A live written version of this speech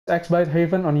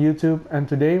XByteHaven on YouTube, and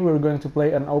today we're going to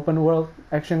play an open world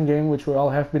action game which we all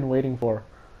have been waiting for.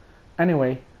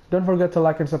 Anyway, don't forget to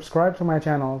like and subscribe to my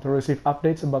channel to receive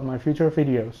updates about my future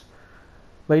videos.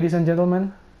 Ladies and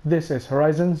gentlemen, this is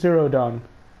Horizon Zero Dawn.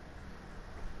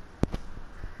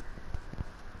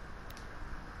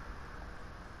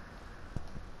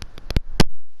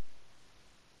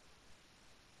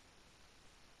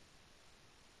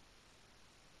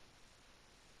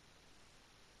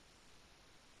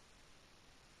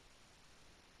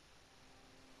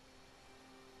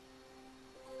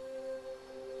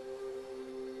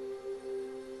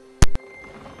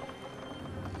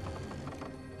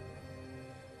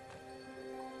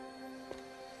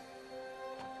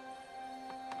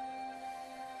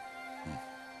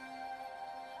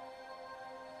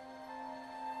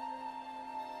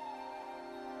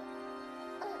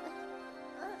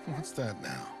 What's that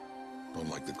now? Don't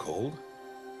like the cold?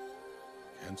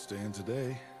 Can't stay in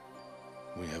today.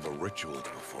 We have a ritual to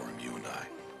perform, you and I.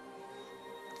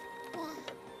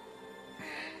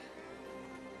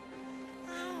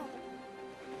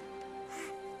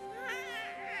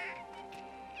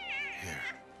 Here.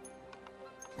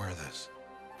 Wear this.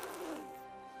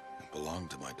 It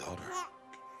belonged to my daughter.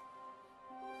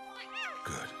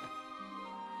 Good.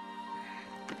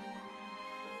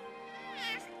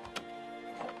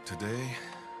 Today,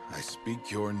 I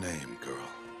speak your name, girl.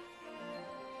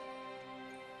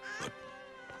 But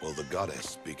will the goddess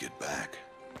speak it back?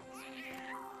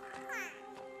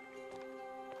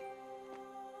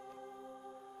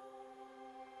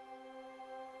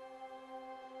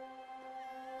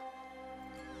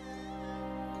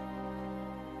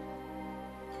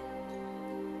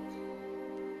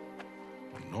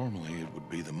 Normally, it would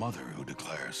be the mother who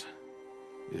declares,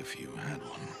 if you had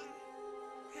one.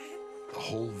 The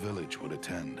whole village would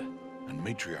attend, and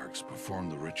matriarchs perform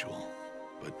the ritual.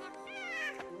 But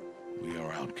we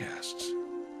are outcasts.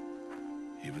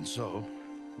 Even so,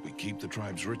 we keep the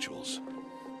tribe's rituals.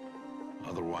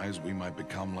 Otherwise, we might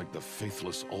become like the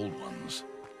faithless old ones,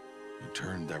 who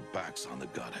turned their backs on the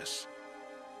goddess.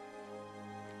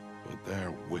 But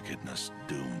their wickedness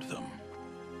doomed them.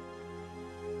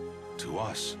 To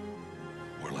us,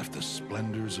 were left the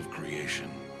splendors of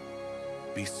creation,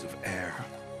 beasts of air,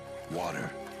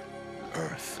 water,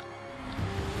 earth,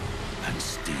 and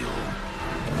steel.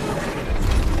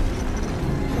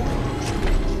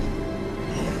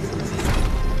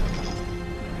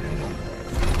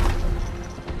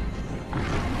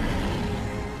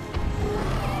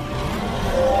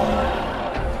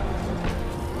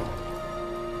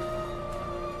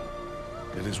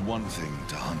 It is one thing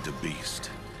to hunt a beast,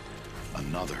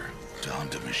 another to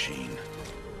hunt a machine.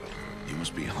 You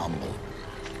must be humble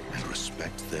and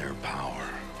respect their power.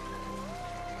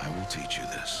 I will teach you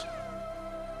this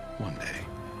one day.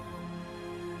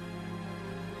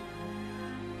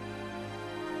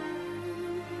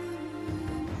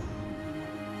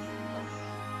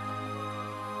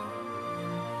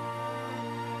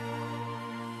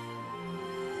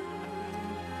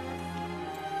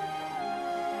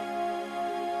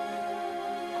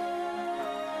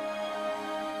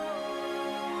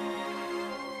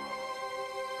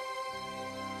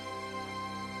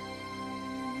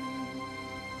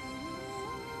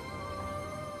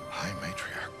 High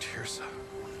Matriarch Tirsa.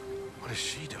 What is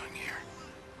she doing here?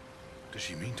 Does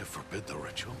she mean to forbid the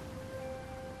ritual?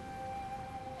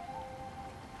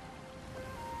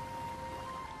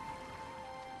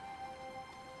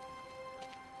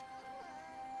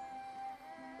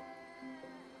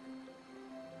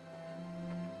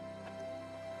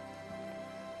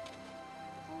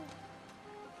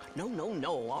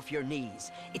 No, off your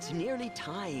knees. It's nearly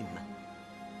time.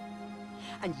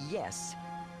 And yes,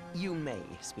 you may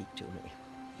speak to me.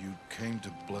 You came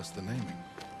to bless the naming.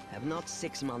 Have not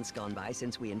 6 months gone by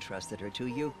since we entrusted her to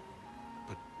you?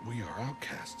 But we are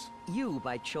outcasts. You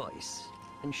by choice,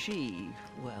 and she,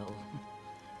 well...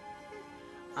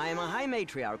 I am a High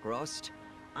Matriarch, Rost.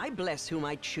 I bless whom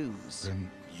I choose.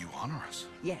 Then you honor us.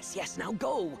 Yes, now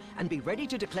go, and be ready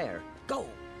to declare. Go!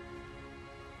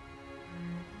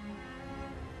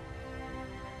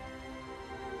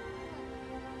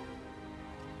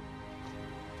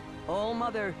 Oh,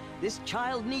 Mother, this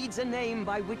child needs a name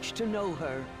by which to know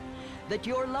her. That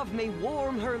your love may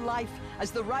warm her life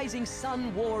as the rising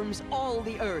sun warms all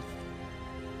the earth.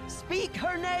 Speak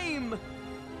her name!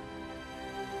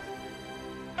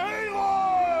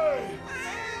 Aloy!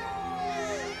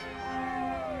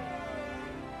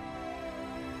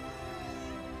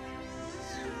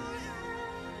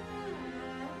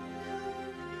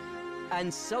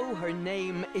 And so her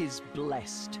name is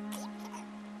blessed.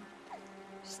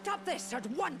 Stop this at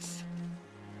once!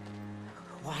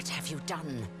 What have you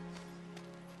done?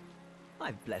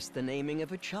 I've blessed the naming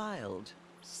of a child.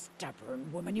 Stubborn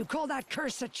woman, you call that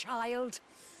curse a child?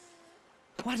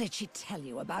 What did she tell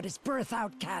you about his birth,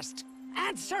 outcast?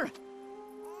 Answer!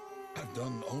 I've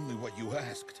done only what you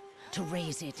asked. To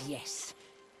raise it, yes.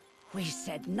 We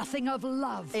said nothing of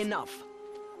love. Enough.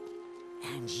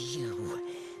 And you,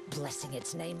 blessing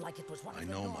its name like it was one I of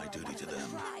the know Nora, my duty one to of the them.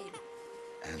 tribe.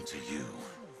 And to you.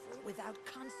 Without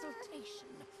consultation.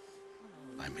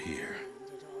 I'm here.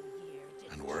 Did all year,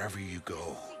 did And wherever you go,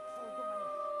 deceitful woman,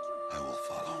 I will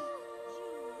follow.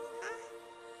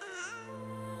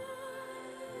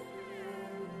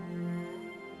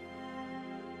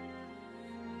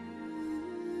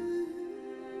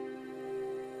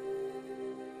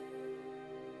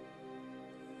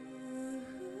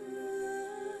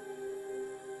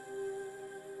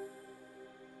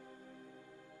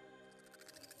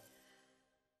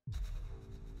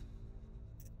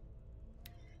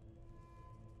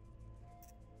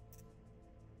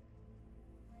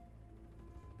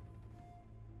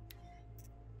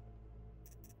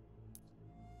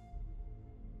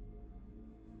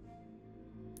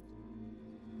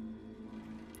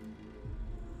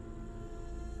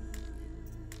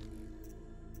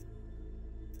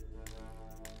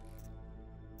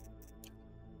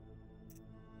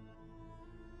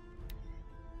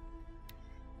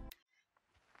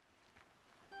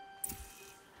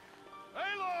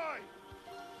 Aloy!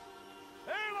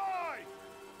 Aloy!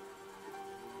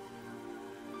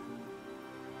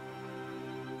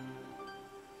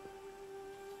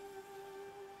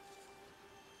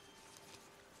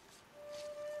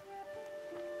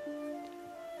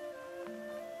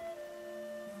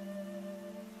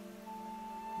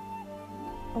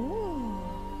 Oh,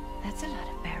 that's a lot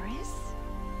of berries.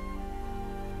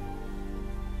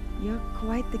 You're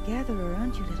quite the gatherer,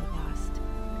 aren't you, little Bast?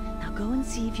 Now go and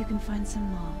see if you can find some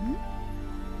more, hmm?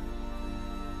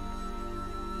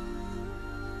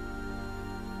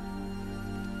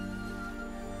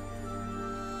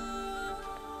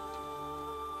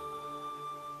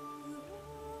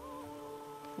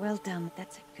 Well done,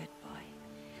 that's a good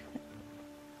boy.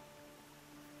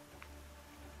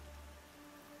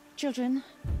 Children,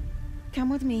 come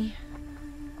with me.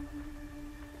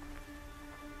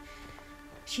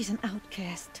 She's an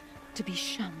outcast, to be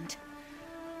shunned.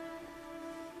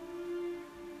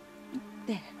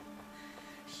 There.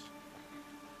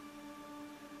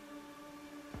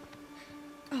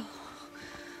 Oh,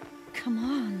 come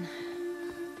on.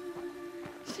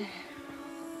 There.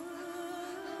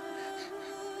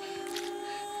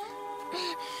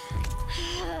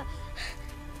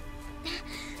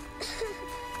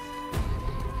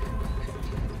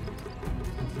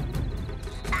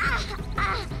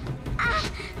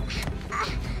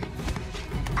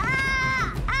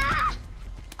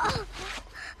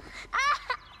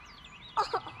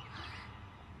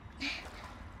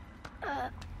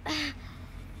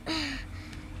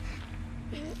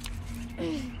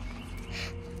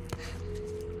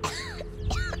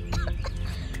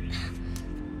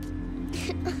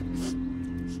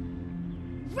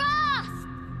 Rost!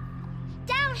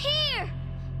 Down here!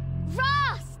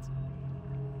 Rost!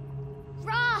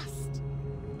 Rost!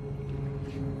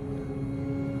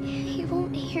 He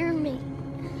won't hear me.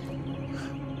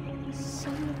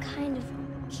 Some kind of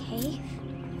cave?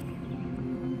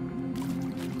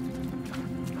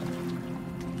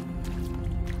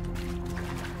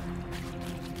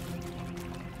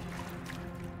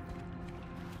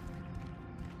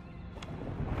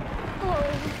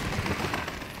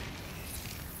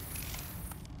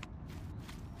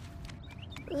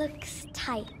 Looks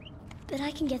tight, but I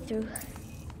can get through.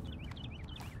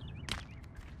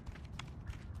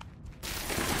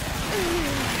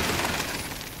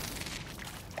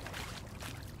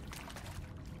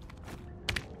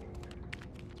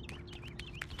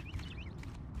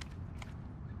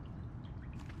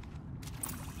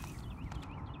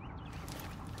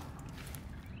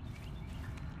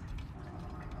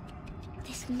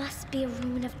 This must be a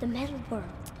ruin of the metal world.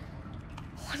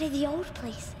 One of the old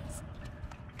places.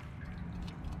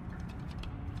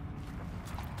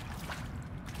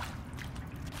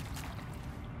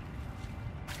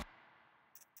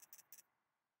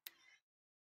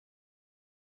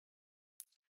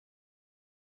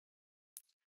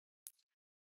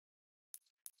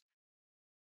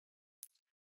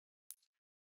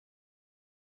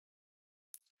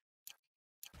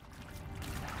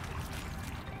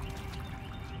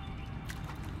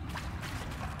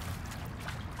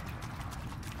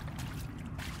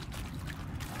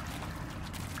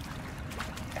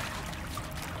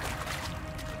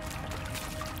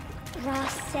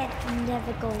 Ross said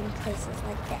never go in places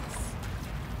like this.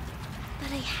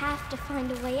 But I have to find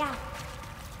a way out.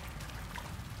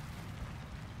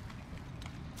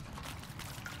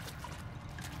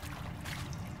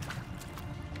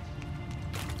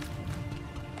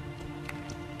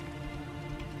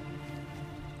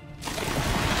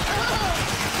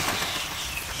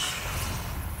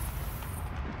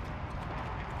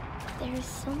 There's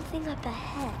something up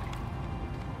ahead.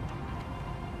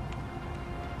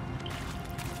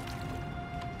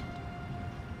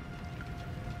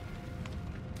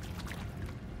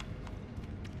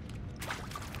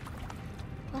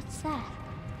 What's that?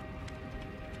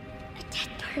 A dead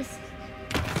person.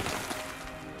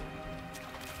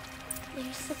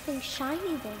 There's something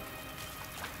shiny there.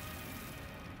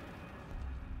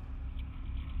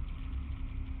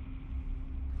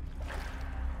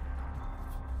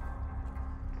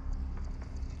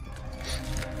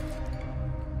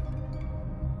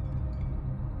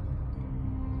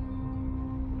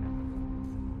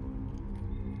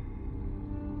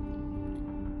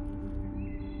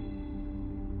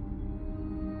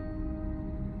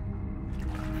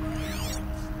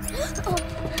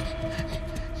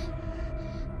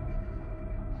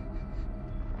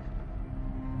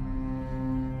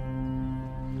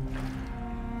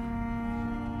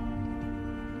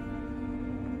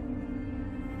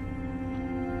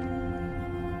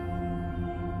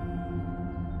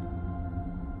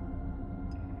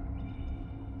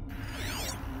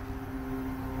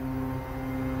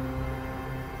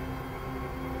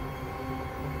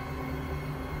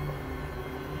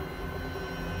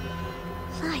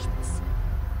 Lights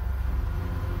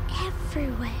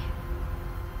everywhere.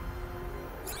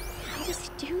 How does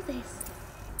it do this?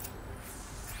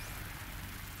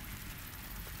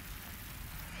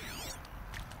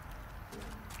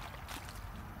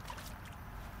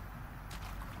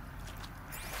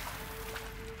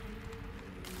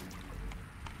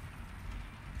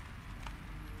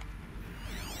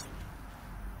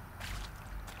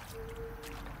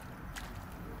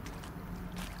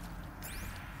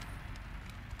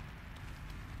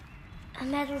 A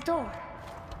metal door,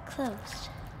 closed.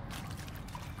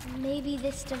 Maybe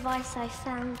this device I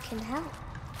found can help.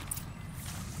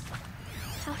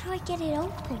 How do I get it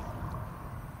open?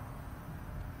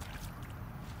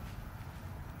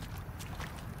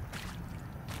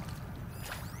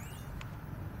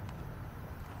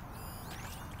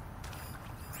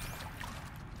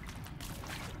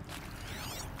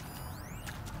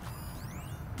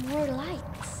 More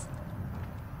lights.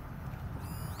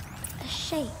 A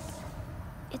shape.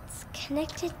 It's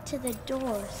connected to the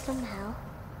door somehow.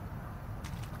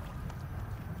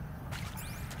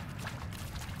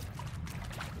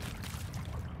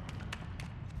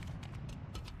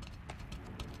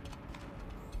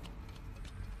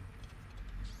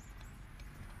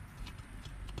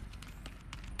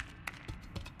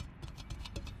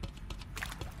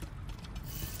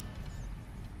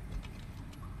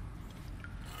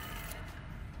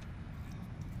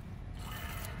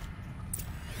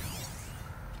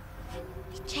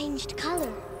 It changed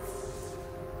color.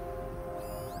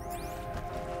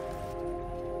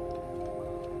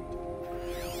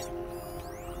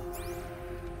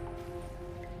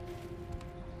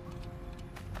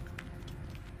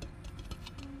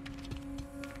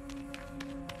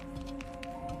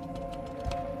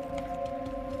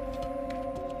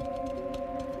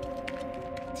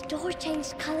 The door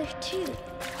changed color too.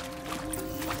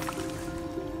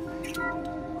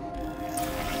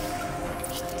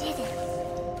 It did it.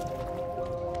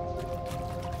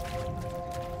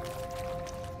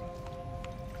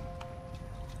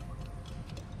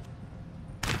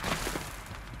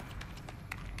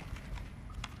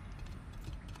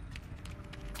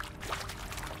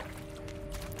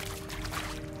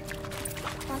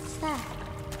 What's that?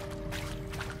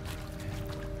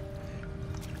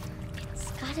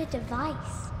 It's got a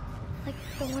device, like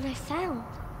the one I found.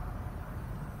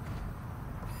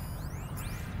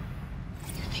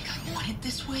 You think I want it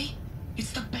this way?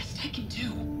 It's the best I can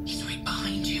do. He's right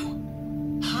behind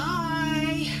you.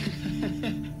 Hi!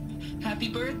 Happy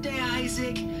birthday,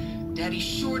 Isaac. Daddy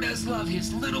sure does love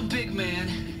his little big man.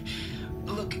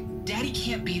 Look, Daddy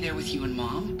can't be there with you and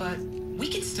Mom, but we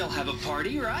can still have a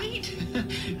party, right?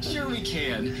 Sure we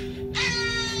can.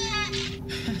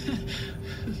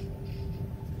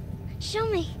 Show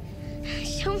me.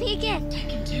 Show me again. I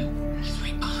can do. He's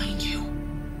right behind you.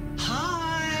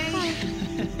 Hi!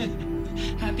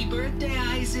 Happy birthday,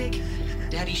 Isaac.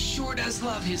 Daddy sure does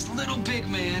love his little big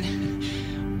man.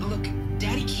 Look,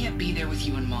 Daddy can't be there with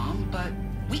you and Mom, but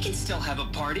we can still have a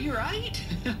party, right?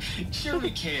 Sure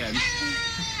we can.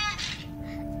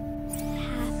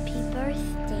 Happy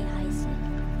birthday, Isaac.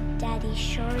 Daddy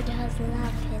sure does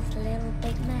love his little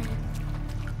big man.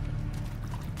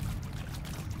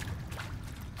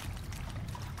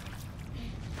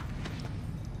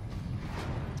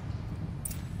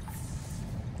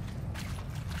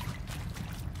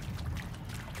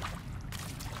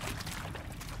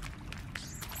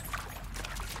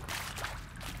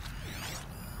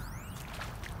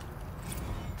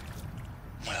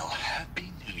 Well,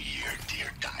 Happy New Year,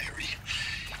 dear diary.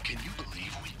 Can you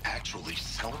believe we actually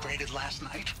celebrated last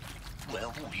night?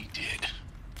 Well, we did.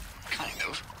 Kind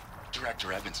of.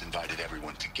 Director Evans invited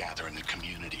everyone to gather in the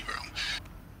community room.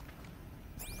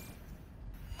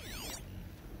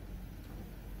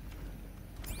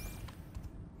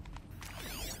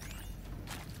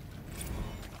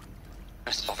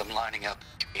 I saw them lining up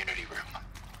in the community room.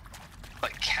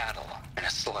 Like cattle in a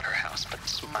slaughterhouse, but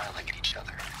smiling at each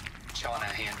other. Shauna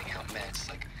handing out meds,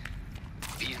 like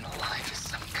being alive is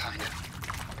some kind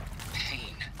of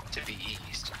pain to be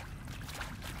eased.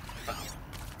 Well,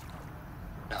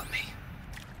 not me.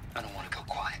 I don't want to go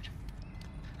quiet.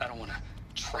 I don't want to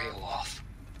trail off.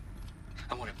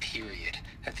 I want a period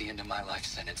at the end of my life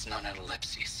sentence, not an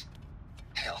ellipses.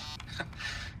 Hell,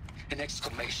 an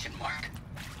exclamation mark.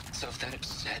 So if that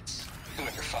upsets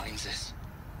whoever finds this,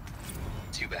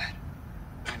 too bad.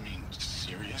 I mean,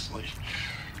 seriously?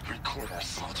 Record our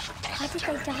thoughts for Why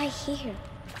posterity. did they die here?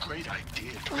 Great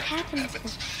idea, Director What happened to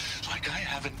Evans. Like I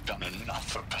haven't done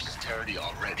enough for posterity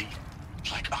already.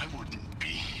 Like I wouldn't be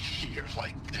here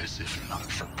like this if not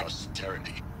for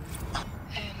posterity.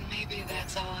 And maybe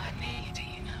that's all I need,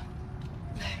 you know?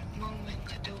 That moment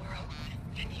the door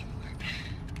opened and you were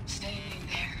standing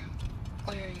there,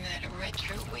 wearing that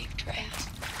retro wave dress,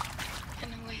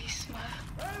 and the way you smiled.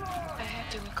 I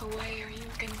had to look away or you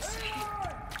were gonna see it.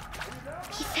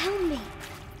 He found me.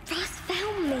 Ross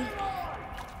found me.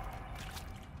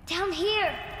 Down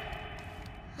here.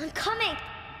 I'm coming.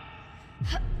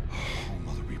 Oh,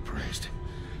 Mother be praised.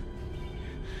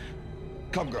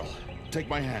 Come, girl. Take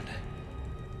my hand.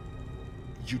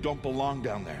 You don't belong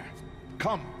down there.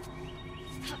 Come.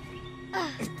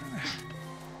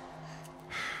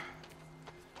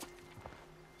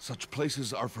 Such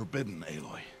places are forbidden,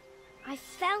 Aloy. I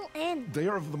fell in. They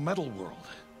are of the metal world.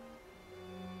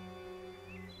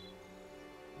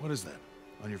 What is that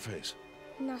on your face?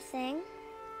 Nothing.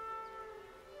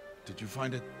 Did you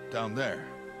find it down there?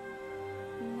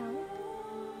 No.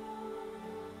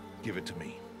 Give it to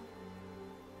me.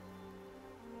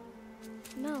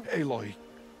 No. Aloy,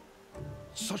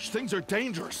 such things are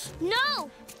dangerous.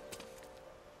 No!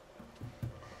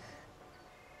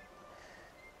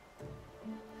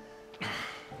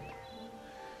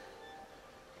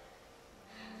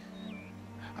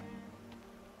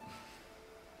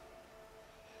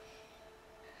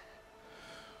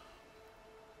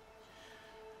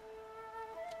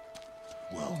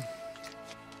 Well,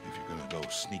 if you're gonna go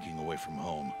sneaking away from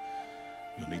home,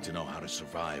 you'll need to know how to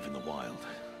survive in the wild.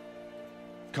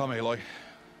 Come, Aloy.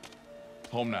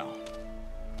 Home now.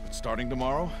 But starting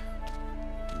tomorrow,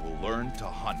 you will learn to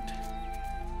hunt.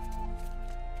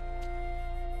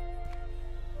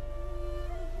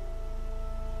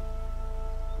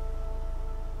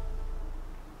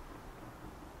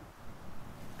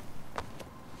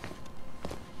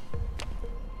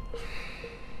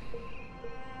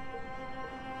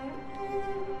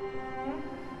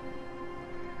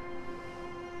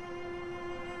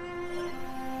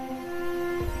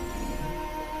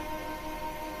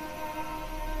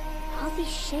 All these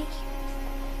shapes.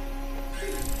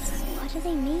 What do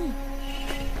they mean?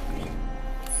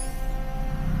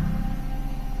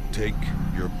 Take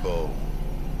your bow.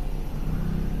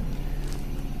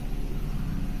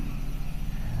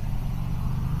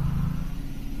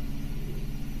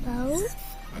 Bow?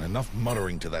 And enough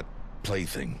muttering to that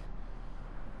plaything.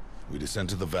 We descend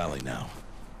to the valley now.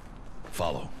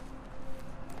 Follow.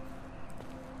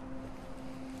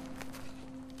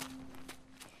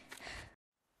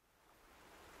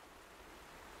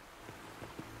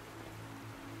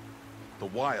 The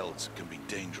wilds can be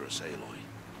dangerous, Aloy.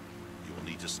 You will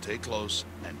need to stay close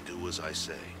and do as I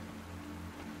say.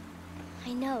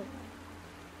 I know.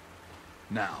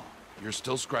 Now, you're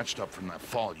still scratched up from that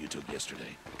fall you took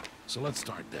yesterday. So let's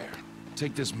start there.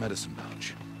 Take this medicine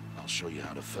pouch. I'll show you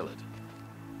how to fill it.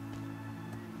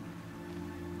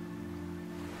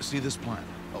 See this plant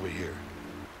over here?